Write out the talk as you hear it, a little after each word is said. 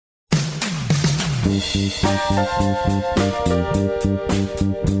Welcome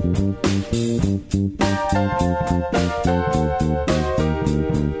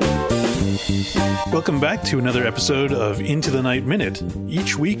back to another episode of Into the Night Minute.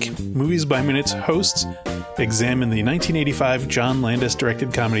 Each week, Movies by Minutes hosts examine the 1985 John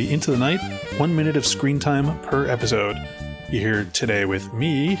Landis-directed comedy Into the Night, 1 minute of screen time per episode. You're here today with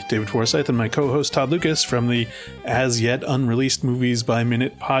me, David Forsyth, and my co-host Todd Lucas from the as-yet unreleased Movies by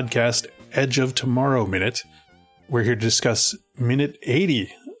Minute podcast, Edge of Tomorrow Minute. We're here to discuss minute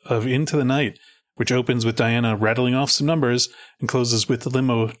 80 of Into the Night, which opens with Diana rattling off some numbers and closes with the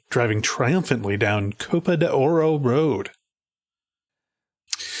limo driving triumphantly down Copa de Oro Road.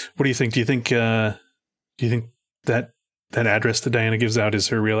 What do you think? Do you think that address that Diana gives out is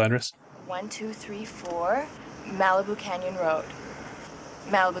her real address? 1234 Malibu Canyon Road,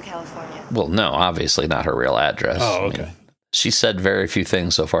 Malibu, California. Well, no, obviously not her real address. Oh, okay. I mean, she said very few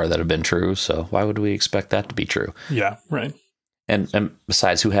things so far that have been true, so why would we expect that to be true? Yeah, right. And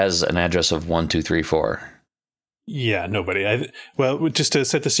besides, who has an address of 1234? Yeah, nobody. Well, just to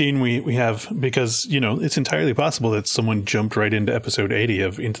set the scene, we have, because, it's entirely possible that someone jumped right into episode 80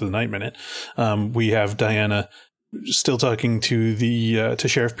 of Into the Night Minute. We have Diana still talking to to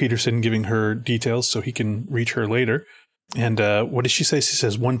Sheriff Peterson, giving her details so he can reach her later. And what does she say? She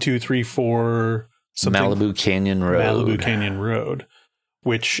says 1234 something. Malibu Canyon Road. Malibu Canyon Road,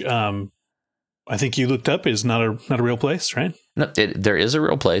 which I think you looked up is not a real place, right? No, there is a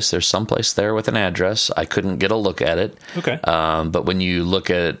real place. There's some place there with an address. I couldn't get a look at it. Okay. But when you look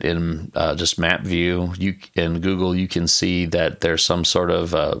at it in just map view, in Google, you can see that there's some sort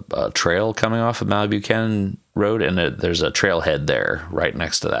of a trail coming off of Malibu Canyon Road, and there's a trailhead there right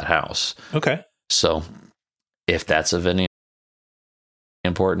next to that house. Okay. So if that's of any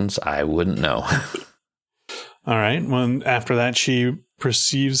importance, I wouldn't know. All right. Well, after that, she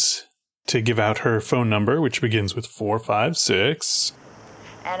proceeds to give out her phone number, which begins with 456.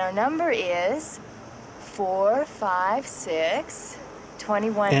 And our number is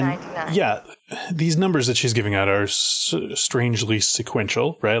 456-2199. And yeah, these numbers that she's giving out are strangely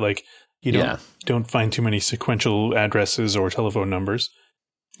sequential, right? Like you don't find too many sequential addresses or telephone numbers.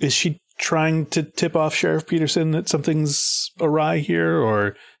 Is she trying to tip off Sheriff Peterson that something's awry here,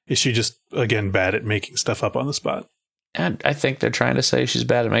 or is she just, again, bad at making stuff up on the spot? And I think they're trying to say she's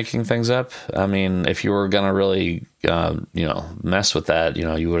bad at making things up. I mean, if you were going to really, mess with that,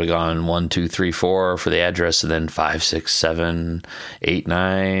 you would have gone 1, 2, 3, 4 for the address, and then 5, 6, 7, 8,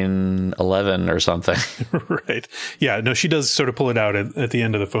 9, 11 or something. Right. Yeah. No, she does sort of pull it out at the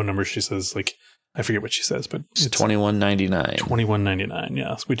end of the phone number. She says, like, I forget what she says, but it's 2199. 2199.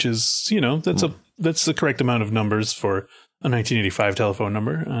 Yes, which is, that's the correct amount of numbers for a 1985 telephone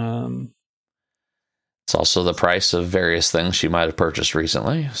number. It's also the price of various things she might have purchased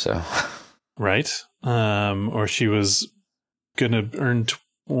recently. So, right. Or she was going to earn it's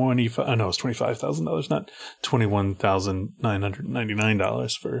 $25,000, not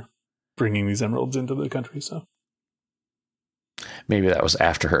 $21,999 for bringing these emeralds into the country. So maybe that was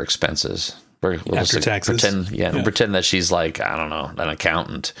after her expenses. After taxes. Pretend that she's like, I don't know, an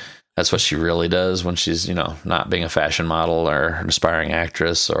accountant. That's what she really does when she's, not being a fashion model or an aspiring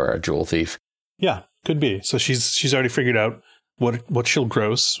actress or a jewel thief. Yeah. Could be. So she's already figured out what she'll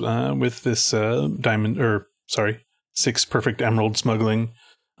gross with this 6 perfect emerald smuggling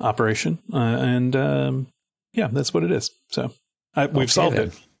operation, and that's what it is. So we've solved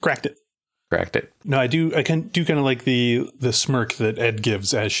it, cracked it. No, I can do kind of like the smirk that Ed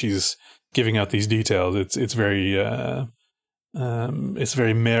gives as she's giving out these details. It's very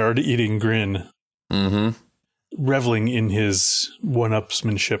Maillard-eating grin, reveling in his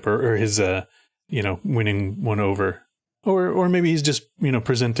one-upsmanship or his winning one over, or maybe he's just,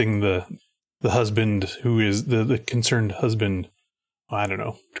 presenting the husband who is the concerned husband. Well, I don't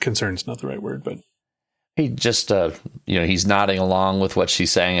know. Concerned's not the right word, but he just, he's nodding along with what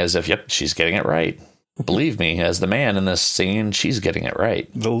she's saying as if, yep, she's getting it right. Believe me, as the man in this scene, she's getting it right.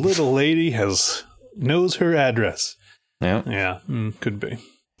 The little lady knows her address. Yeah. Yeah. Could be.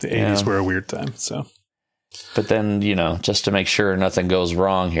 The 80s were a weird time. So. But then, just to make sure nothing goes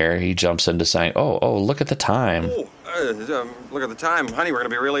wrong here, he jumps into saying, oh, look at the time. Look at the time. Honey, we're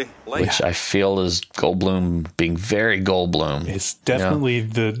going to be really late. Which I feel is Goldblum being very Goldblum. It's definitely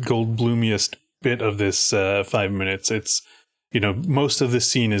the Goldblumiest bit of this 5 minutes. It's, most of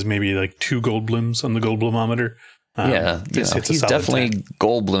this scene is maybe like 2 Goldblums on the Goldblumometer. He's definitely 10.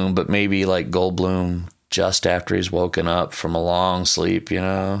 Goldblum, but maybe like Goldblum just after he's woken up from a long sleep,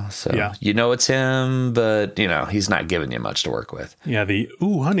 So, it's him, but, he's not giving you much to work with. Yeah, the,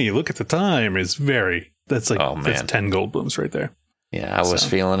 ooh, honey, look at the time is that's like, that's 10 Goldblums right there. Yeah, I was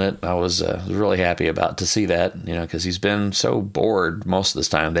feeling it. I was really happy to see that, because he's been so bored most of this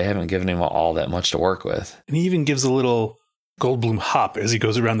time. They haven't given him all that much to work with. And he even gives a little Goldblum hop as he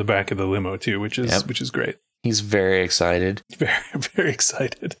goes around the back of the limo too, which is great. He's very excited. Very, very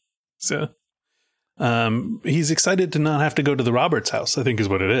excited. So he's excited to not have to go to the Roberts house, I think is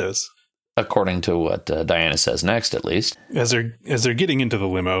what it is. According to what Diana says next, at least. As they're getting into the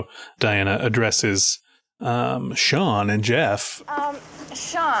limo, Diana addresses Sean and Jeff.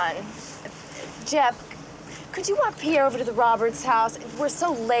 Sean, Jeff, could you walk Pierre over to the Roberts house? We're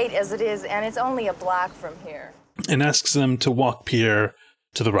so late as it is, and it's only a block from here. And asks them to walk Pierre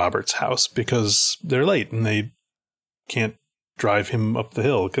to the Roberts house because they're late and they can't drive him up the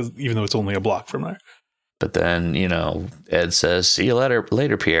hill, because even though it's only a block from there. But then, Ed says, "See you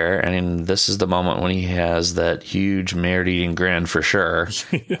later, Pierre." And this is the moment when he has that huge merit-eating grin for sure.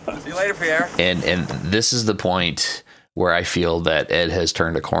 Yeah. See you later, Pierre. And this is the point where I feel that Ed has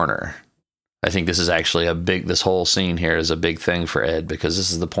turned a corner. I think this is actually this whole scene here is a big thing for Ed, because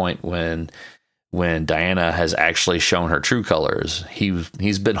this is the point when Diana has actually shown her true colors.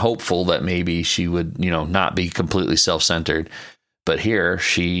 He's been hopeful that maybe she would, not be completely self-centered. But here,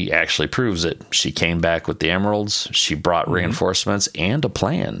 she actually proves it. She came back with the emeralds. She brought reinforcements and a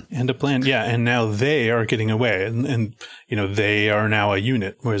plan. Yeah. And now they are getting away. And they are now a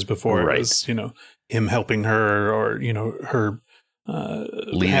unit, whereas before it was, him helping her, or, her...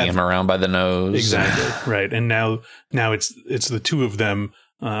 leading him around by the nose. Exactly. Right. And now it's the two of them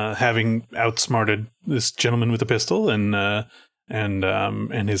having outsmarted this gentleman with a pistol and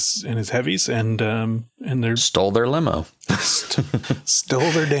his heavies, and they stole their limo.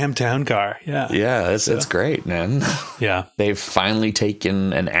 Stole their damn town car. Yeah, it's great, man. Yeah, they've finally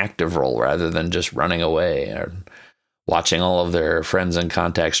taken an active role rather than just running away or watching all of their friends and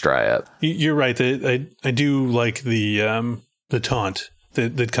contacts dry up. You're right. I do like the taunt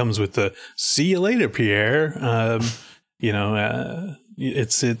that comes with the "see you later, Pierre." He's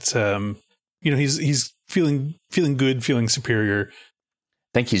feeling good, feeling superior.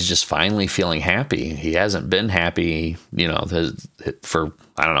 I think he's just finally feeling happy. He hasn't been happy, for,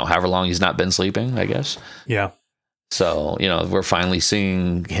 I don't know, however long he's not been sleeping, I guess. Yeah. So, we're finally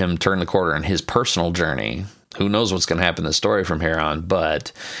seeing him turn the corner in his personal journey. Who knows what's going to happen in the story from here on,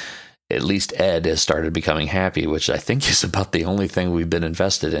 but at least Ed has started becoming happy, which I think is about the only thing we've been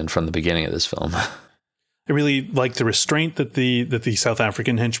invested in from the beginning of this film. I really like the restraint that the South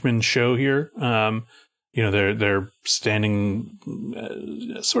African henchmen show here. They're standing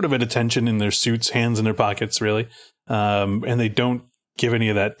sort of at attention in their suits, hands in their pockets, really. And they don't give any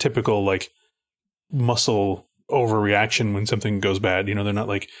of that typical muscle overreaction when something goes bad. They're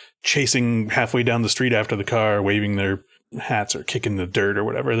not chasing halfway down the street after the car, waving their hats or kicking the dirt or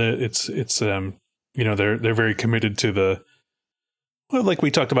whatever. They're very committed to like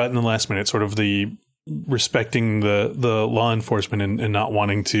we talked about in the last minute, sort of the respecting the law enforcement and not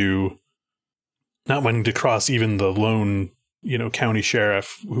wanting to cross even the lone, county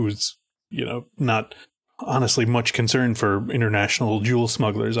sheriff who's, not honestly much concern for international jewel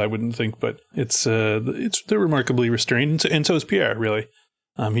smugglers, I wouldn't think, but they're remarkably restrained. And so is Pierre, really.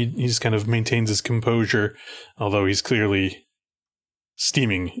 He just kind of maintains his composure, although he's clearly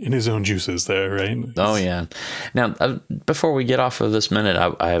steaming in his own juices there, right? Oh, yeah. Now, before we get off of this minute,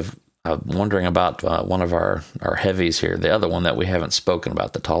 I'm wondering about one of our heavies here, the other one that we haven't spoken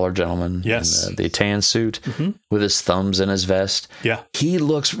about, the taller gentleman in the tan suit with his thumbs in his vest. Yeah. He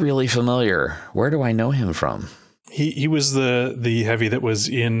looks really familiar. Where do I know him from? He was the heavy that was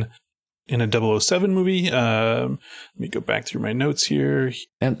in a 007 movie. Let me go back through my notes here.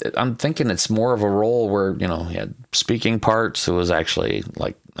 And I'm thinking it's more of a role where, he had speaking parts. It was actually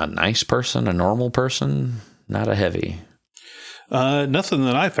like a nice person, a normal person, not a heavy. Nothing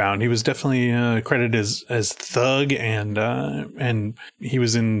that I found. He was definitely credited as Thug, and he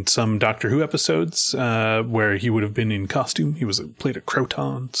was in some Doctor Who episodes where he would have been in costume. He played a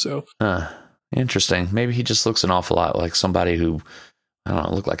Croton. So interesting. Maybe he just looks an awful lot like somebody who, I don't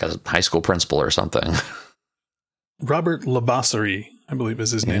know, looked like a high school principal or something. Robert Labasserie, I believe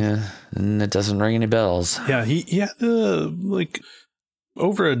is his name. Yeah, and it doesn't ring any bells. Yeah, he had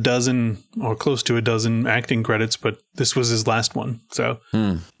over a dozen or close to a dozen acting credits, but this was his last one. So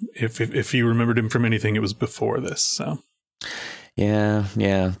if you remembered him from anything, it was before this. So yeah,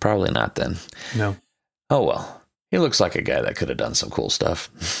 probably not then. No. Oh well, he looks like a guy that could have done some cool stuff.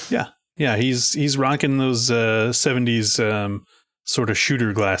 Yeah, he's rocking those 70s sort of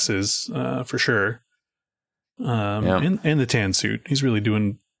shooter glasses for sure. And the tan suit. He's really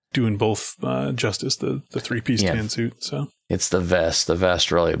doing both justice, the 3-piece tan suit. So It's the vest. The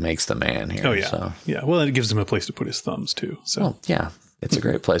vest really makes the man here. Oh, yeah. So. Yeah. Well, it gives him a place to put his thumbs, too. So, Well, yeah. It's a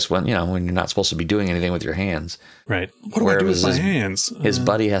great place when you're not supposed to be doing anything with your hands. right. What do I do with my hands? His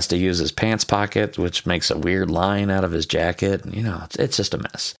buddy has to use his pants pocket, which makes a weird line out of his jacket. It's just a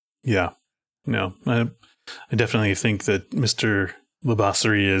mess. Yeah. No, I definitely think that Mr.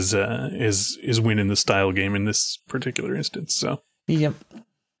 Labasserie is winning the style game in this particular instance. So, Yep.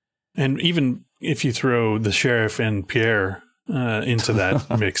 and even if you throw the sheriff and Pierre into that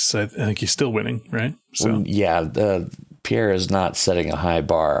mix, I think he's still winning, right? So, Well, yeah, Pierre is not setting a high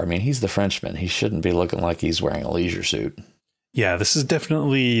bar. I mean, he's the Frenchman. He shouldn't be looking like he's wearing a leisure suit. yeah, this is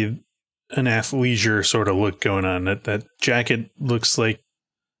definitely an athleisure sort of look going on. That jacket looks like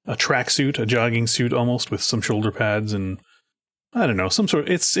a tracksuit, a jogging suit almost, with some shoulder pads and I don't know, some sort.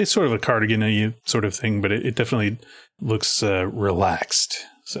 It's sort of a cardigan-y sort of thing, but it definitely looks relaxed.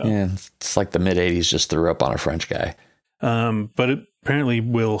 So Yeah, it's like the mid '80s just threw up on a French guy. but it apparently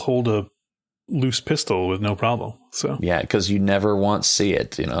will hold a loose pistol with no problem. So Yeah, because you never once see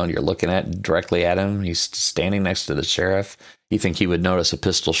it. You're looking directly at him. He's standing next to the sheriff. You think he would notice a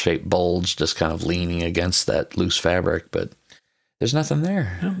pistol-shaped bulge just kind of leaning against that loose fabric, but there's nothing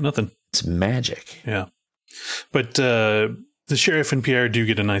there. yeah, nothing. It's magic. Yeah, but the sheriff and Pierre do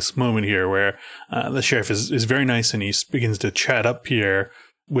get a nice moment here where the sheriff is very nice and he begins to chat up Pierre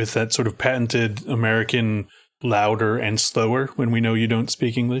with that sort of patented American louder and slower. When we know you don't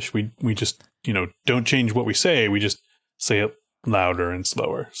speak English, we just don't change what we say. We just say it louder and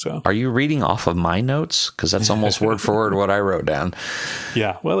slower. So Are you reading off of my notes? Because that's almost word for word what I wrote down.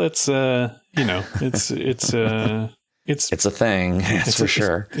 yeah, well, it's it's a thing. That's for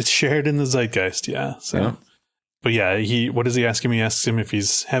sure. It's shared in the zeitgeist. Yeah. So. Yeah. But yeah, what does he ask him? He asks him if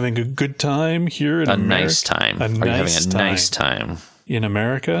he's having a good time here in America. Nice time. A Are you nice having a time nice time? in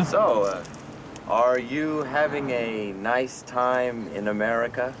America. So, are you having a nice time in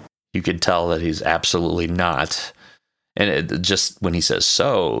America? You could tell that he's absolutely not. And just when he says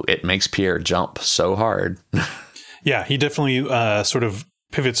so, it makes Pierre jump so hard. Yeah, he definitely sort of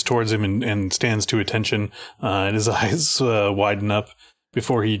pivots towards him and stands to attention, and his eyes widen up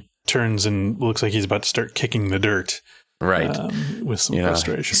before he turns and looks like he's about to start kicking the dirt. Right. With some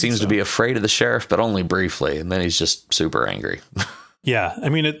frustration. He seems to be afraid of the sheriff, but only briefly. And then he's just super angry. Yeah. I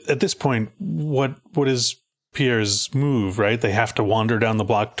mean, at this point, what is Pierre's move, right? They have to wander down the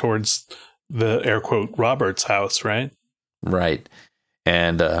block towards the air quote Roberts house, right? Right.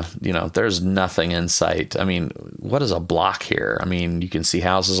 And, there's nothing in sight. I mean, what is a block here? I mean, you can see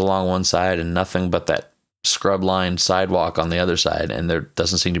houses along one side and nothing but that scrub lined sidewalk on the other side, and there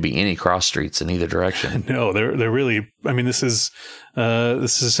doesn't seem to be any cross streets in either direction. No, they're really. I mean, this is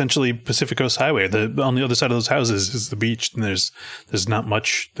essentially Pacific Coast Highway. On the other side of those houses is the beach, and there's not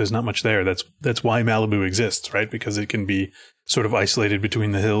much there. That's why Malibu exists, right? Because it can be sort of isolated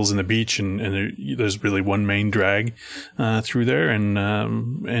between the hills and the beach, and there's really one main drag through there, and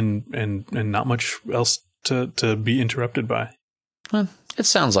not much else to be interrupted by. Well, it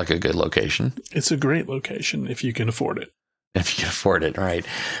sounds like a good location. It's a great location if you can afford it. If you can afford it, right?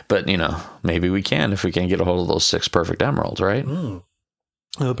 But, maybe we can if we can get a hold of those 6 perfect emeralds, right? Well,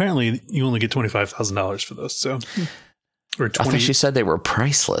 apparently you only get $25,000 for those. So, or 20. I think she said they were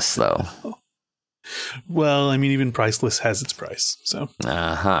priceless, though. Well, I mean, even priceless has its price. So,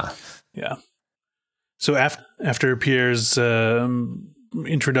 yeah. So after Pierre's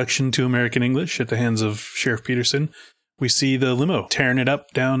introduction to American English at the hands of Sheriff Peterson, we see the limo tearing it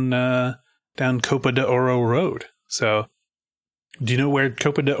up down Copa de Oro Road. So, do you know where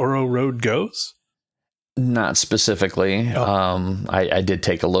Copa de Oro Road goes? Not specifically. Oh. I did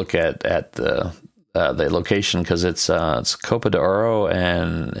take a look at the location because it's Copa de Oro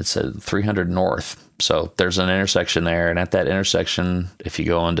and it's at 300 North. So there's an intersection there, and at that intersection, if you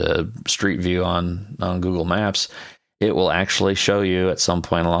go into Street View on Google Maps, it will actually show you at some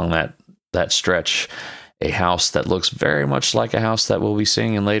point along that stretch a house that looks very much like a house that we'll be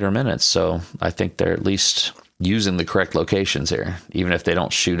seeing in later minutes. So I think they're at least using the correct locations here, even if they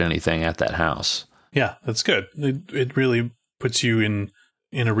don't shoot anything at that house. Yeah, that's good. It really puts you in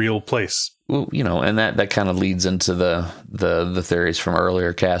a real place. Well, and that kind of leads into the theories from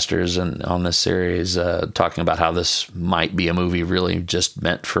earlier casters and on this series, talking about how this might be a movie really just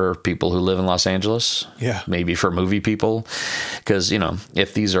meant for people who live in Los Angeles. Yeah. Maybe for movie people. Because,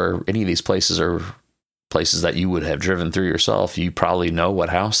 if any of these places are places that you would have driven through yourself, you probably know what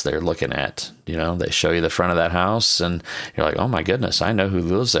house they're looking at. They show you the front of that house and you're like, oh my goodness, I know who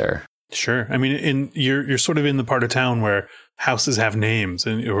lives there. Sure. I mean, you're sort of in the part of town where houses have names,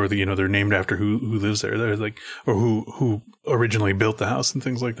 or they're named after who lives there. They're like, or who originally built the house and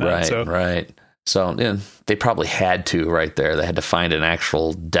things like that. Right. So, right. So they probably had to right there. They had to find an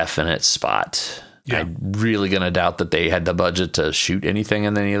actual definite spot. Yeah. I'm really going to doubt that they had the budget to shoot anything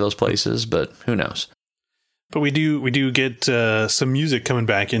in any of those places, but who knows? But we do get some music coming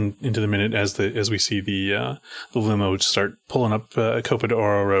back into the minute as we see the limo start pulling up Copa de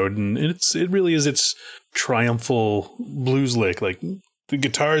Oro Road, and it really is its triumphal blues lick. Like the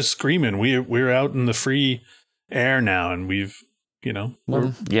guitar's screaming, we're out in the free air now, and we've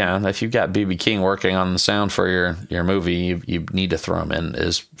if you've got B.B. King working on the sound for your movie, you need to throw them in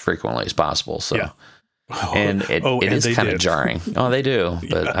as frequently as possible. So. Yeah. And it is kind of jarring. Oh, they do.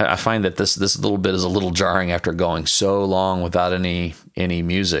 But yeah. I find that this little bit is a little jarring after going so long without any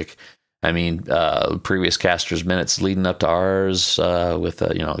music. I mean, previous casters' minutes leading up to ours with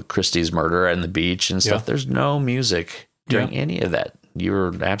Christie's murder and the beach and stuff. Yeah. There's no music during any of that. You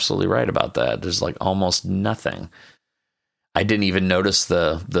were absolutely right about that. There's like almost nothing. I didn't even notice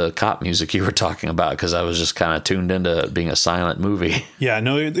the cop music you were talking about because I was just kind of tuned into being a silent movie. Yeah,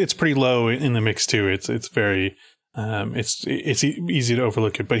 no, it's pretty low in the mix too. It's very it's easy to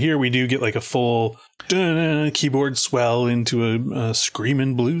overlook it. But here we do get like a full keyboard swell into a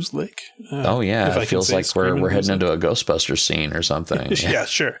screaming blues lick. It feels like we're heading into a Ghostbusters scene or something. Yeah,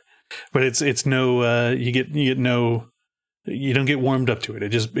 sure. But it's no you don't get warmed up to it. It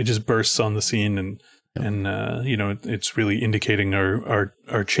just bursts on the scene and it's really indicating our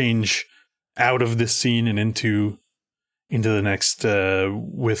change out of this scene and into the next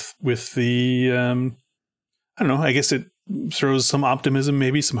with the I don't know. I guess it throws some optimism,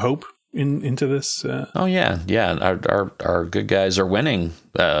 maybe some hope into this. Our good guys are winning,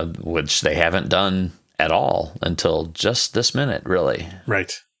 which they haven't done at all until just this minute, really.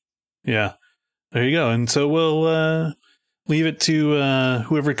 Right. Yeah. There you go. And so we'll leave it to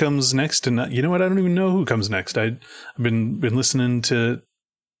whoever comes next. And you know what? I don't even know who comes next. I've been listening to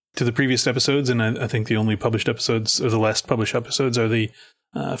the previous episodes, and I think the only published episodes, or the last published episodes, are the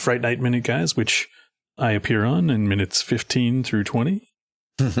Fright Night Minute guys, which I appear on in minutes 15 through 20.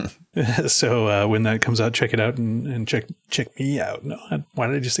 So when that comes out, check it out and check me out. No, why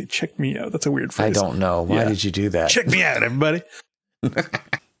did I just say check me out? That's a weird phrase. I don't know. Why did you do that? Check me out, everybody.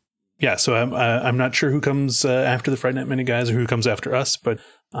 Yeah, so I'm not sure who comes after the Fright Night Minute guys or who comes after us, but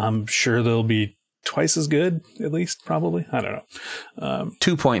I'm sure they'll be twice as good, at least, probably. I don't know.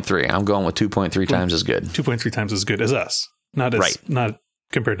 2.3. I'm going with 2.3 times as good. 2.3 times as good as us. Not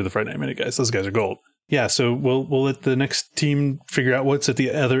compared to the Fright Night Minute guys. Those guys are gold. Yeah, so we'll let the next team figure out what's at the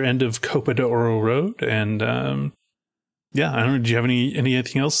other end of Copa de Oro Road. And I don't know. Do you have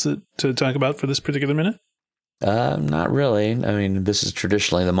anything else to talk about for this particular minute? Not really. I mean, this is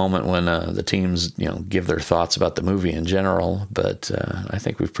traditionally the moment when the teams, give their thoughts about the movie in general. But I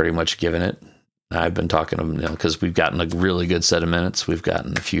think we've pretty much given it. I've been talking to them, because we've gotten a really good set of minutes. We've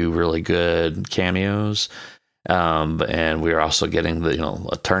gotten a few really good cameos. And we're also getting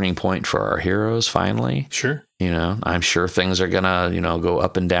a turning point for our heroes finally. Sure. I'm sure things are gonna, go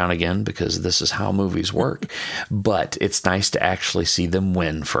up and down again because this is how movies work. But it's nice to actually see them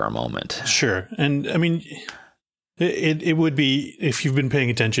win for a moment. Sure. And I mean, it would be, if you've been paying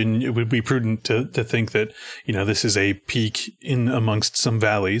attention, it would be prudent to think that, this is a peak in amongst some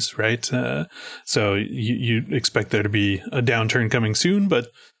valleys, right? So you expect there to be a downturn coming soon, but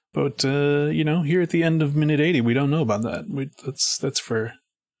here at the end of minute 80, we don't know about that. That's for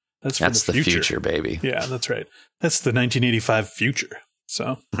the future, baby. Yeah, that's right. That's the 1985 future.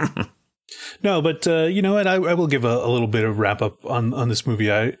 So no, but you know what? I will give a little bit of wrap up on this movie.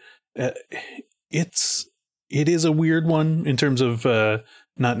 It is a weird one in terms of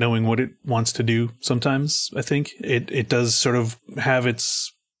not knowing what it wants to do. Sometimes I think it does sort of have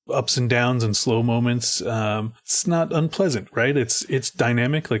its ups and downs and slow moments. It's not unpleasant, right? It's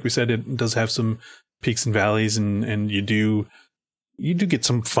dynamic. Like we said, it does have some peaks and valleys, and you do get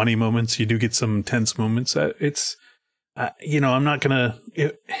some funny moments. You do get some tense moments. I'm not gonna,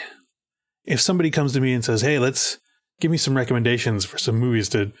 if somebody comes to me and says, hey, give me some recommendations for some movies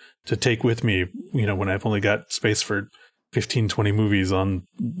to take with me, when I've only got space for 15, 20 movies on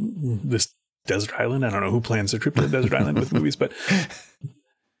this desert island. I don't know who plans a trip to the desert island with movies, but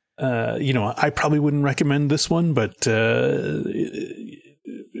I probably wouldn't recommend this one, but this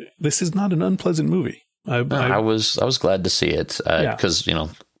is not an unpleasant movie. I was glad to see it because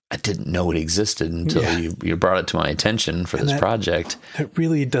I didn't know it existed until you brought it to my attention for this project. It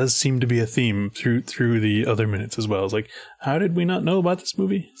really does seem to be a theme through the other minutes as well. It's like, how did we not know about this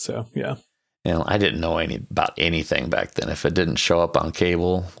movie? So yeah. You know, I didn't know about anything back then. If it didn't show up on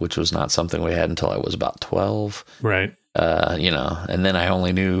cable, which was not something we had until I was about 12. Right. You know, and then I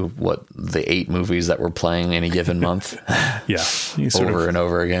only knew what the 8 movies that were playing any given month. Yeah. Over and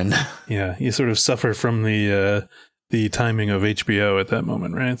over again. Yeah. You sort of suffer from the timing of HBO at that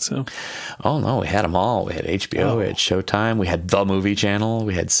moment, right? So, oh no, we had them all. We had HBO, we had Showtime, we had the Movie Channel,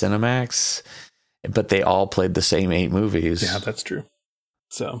 we had Cinemax, but they all played the same 8 movies. Yeah, that's true.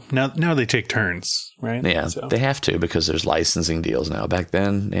 So now they take turns, right? Yeah, so. They have to because there's licensing deals now. Back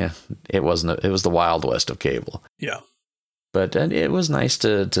then, yeah, it was the Wild West of cable. Yeah. But it was nice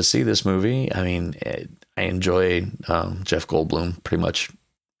to see this movie. I mean, I enjoy Jeff Goldblum pretty much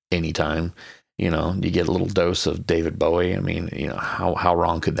anytime. You know, you get a little dose of David Bowie. I mean, you know, how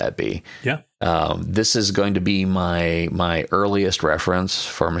wrong could that be? Yeah. This is going to be my earliest reference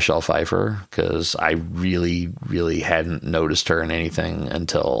for Michelle Pfeiffer because I really, really hadn't noticed her in anything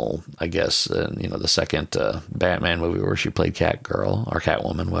until, I guess, the second Batman movie where she played Catgirl or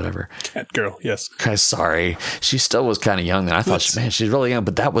Catwoman, whatever. Catgirl, yes. Sorry. She still was kind of young then. I thought, man, she's really young,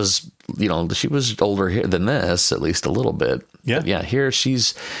 but that was, you know, she was older here than this, at least a little bit. Yeah. But yeah, here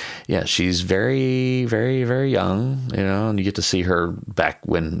she's very, very, very young, you know, and you get to see her back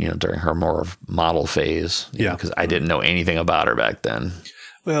when, you know, during her more model phase. Yeah. Because I didn't know anything about her back then.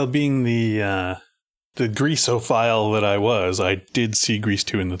 Well, being the Greasophile that I was, I did see Grease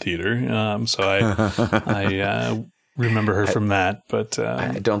 2 in the theater. So I remember her from that, but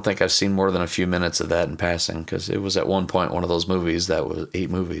I don't think I've seen more than a few minutes of that in passing because it was at one point one of those movies that was 8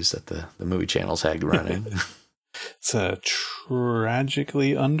 movies that the movie channels had running. It's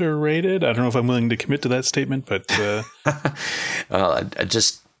tragically underrated. I don't know if I'm willing to commit to that statement, but I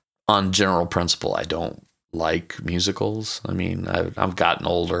just on general principle, I don't like musicals. I mean, I've gotten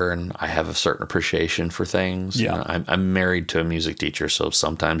older and I have a certain appreciation for things. Yeah. You know, I'm married to a music teacher, so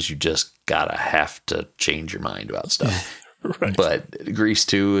sometimes you just have to change your mind about stuff. Right. But Grease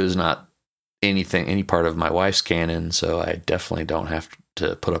 2 is not any part of my wife's canon, so I definitely don't have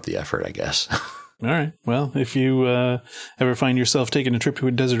to put up the effort, I guess. All right. Well, if you ever find yourself taking a trip to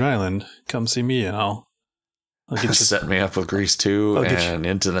a desert island, come see me and I'll get you. Set me up with Grease 2 and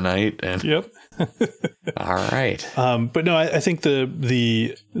Into the Night. And Yep. All right. But no, I think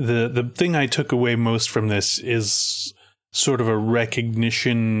the thing I took away most from this is sort of a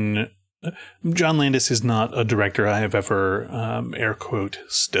recognition. John Landis is not a director I have ever air quote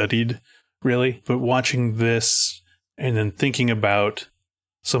studied, really. But watching this and then thinking about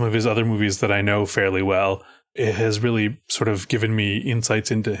some of his other movies that I know fairly well, it has really sort of given me insights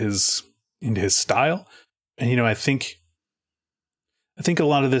into his style. And, you know, I think a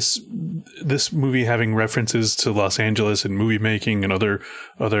lot of this movie having references to Los Angeles and movie making and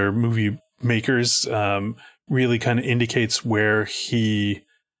other movie makers really kind of indicates where he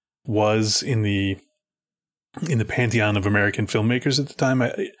was in the pantheon of American filmmakers at the time.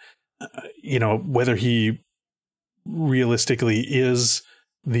 You know, whether he realistically is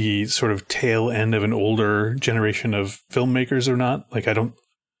the sort of tail end of an older generation of filmmakers or not. Like, I don't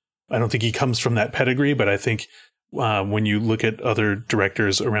think he comes from that pedigree, but I think when you look at other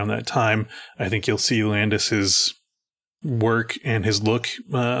directors around that time, I think you'll see Landis's work and his look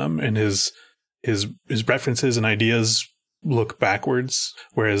and his references and ideas look backwards,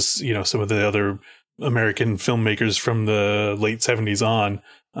 whereas, you know, some of the other American filmmakers from the late 70s on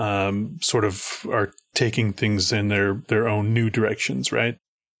sort of are taking things in their own new directions, right?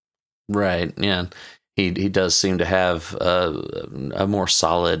 Right. Yeah. He does seem to have a more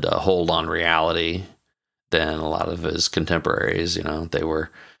solid hold on reality than a lot of his contemporaries. You know, they were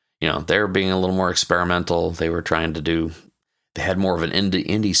being a little more experimental. They were trying to they had more of an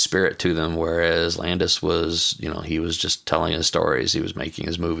indie spirit to them, whereas Landis was, you know, he was just telling his stories. He was making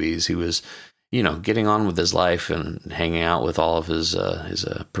his movies. He was, you know, getting on with his life and hanging out with all of his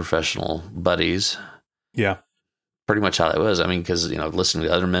professional buddies. Yeah. Pretty much how that was. I mean, because, you know, listening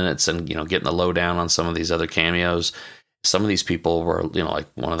to other minutes and, you know, getting the lowdown on some of these other cameos, some of these people were, you know, like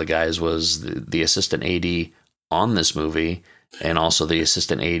one of the guys was the assistant AD on this movie and also the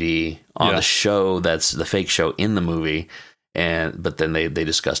assistant AD on the show that's the fake show in the movie. But then they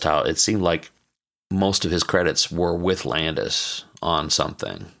discussed how it seemed like most of his credits were with Landis on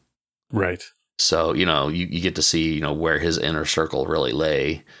something. Right. So, you know, you get to see, you know, where his inner circle really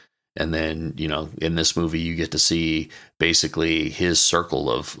lay. And then, you know, in this movie, you get to see basically his circle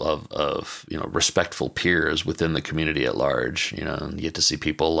of you know, respectful peers within the community at large. You know, and you get to see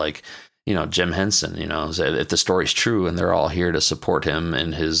people like, you know, Jim Henson, you know, if the story's true and they're all here to support him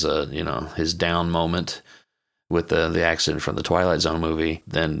in his, you know, his down moment with the accident from the Twilight Zone movie,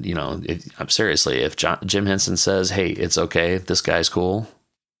 then, you know, seriously, if Jim Henson says, hey, it's okay, this guy's cool,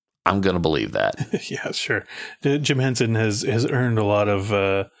 I'm going to believe that. Yeah, sure. Jim Henson has earned a lot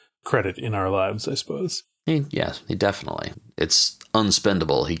of credit in our lives, I suppose. Yes, he definitely. It's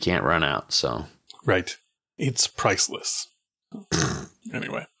unspendable. He can't run out, so. Right. It's priceless.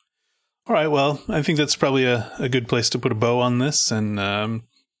 Anyway. All right, well, I think that's probably a good place to put a bow on this. And,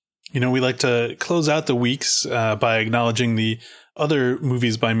 we like to close out the weeks by acknowledging the other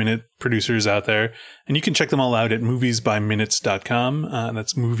Movies by Minute producers out there. And you can check them all out at moviesbyminutes.com.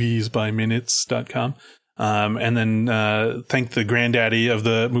 That's moviesbyminutes.com. And then thank the granddaddy of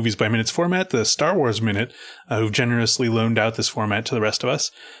the Movies by Minutes format, the Star Wars Minute, who've generously loaned out this format to the rest of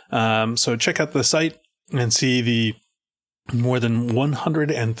us. So check out the site and see the more than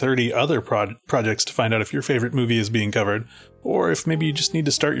 130 other projects to find out if your favorite movie is being covered, or if maybe you just need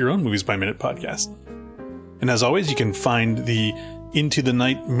to start your own Movies by Minute podcast. And as always, you can find the Into the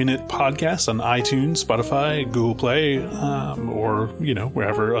Night Minute podcast on iTunes, Spotify, Google Play, or,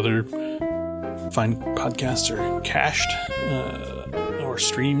 wherever other fine podcasts are cached, or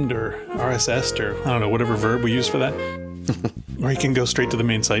streamed, or RSS'd, or I don't know, whatever verb we use for that. Or you can go straight to the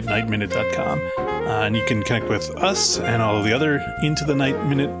main site, nightminute.com, and you can connect with us and all of the other Into the Night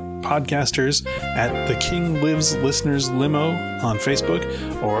Minute podcasters at The King Lives Listeners Limo on Facebook,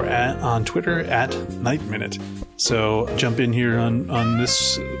 or on Twitter at Night Minute. So jump in here on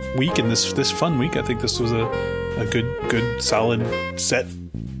this week, and this fun week. I think this was a good solid set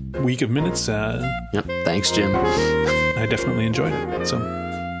week of minutes. Yep. Thanks, Jim. I definitely enjoyed it. So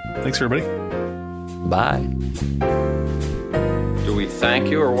thanks, everybody. Bye. Do we thank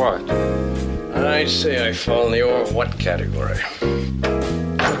you or what? I'd say I fall in the or what category.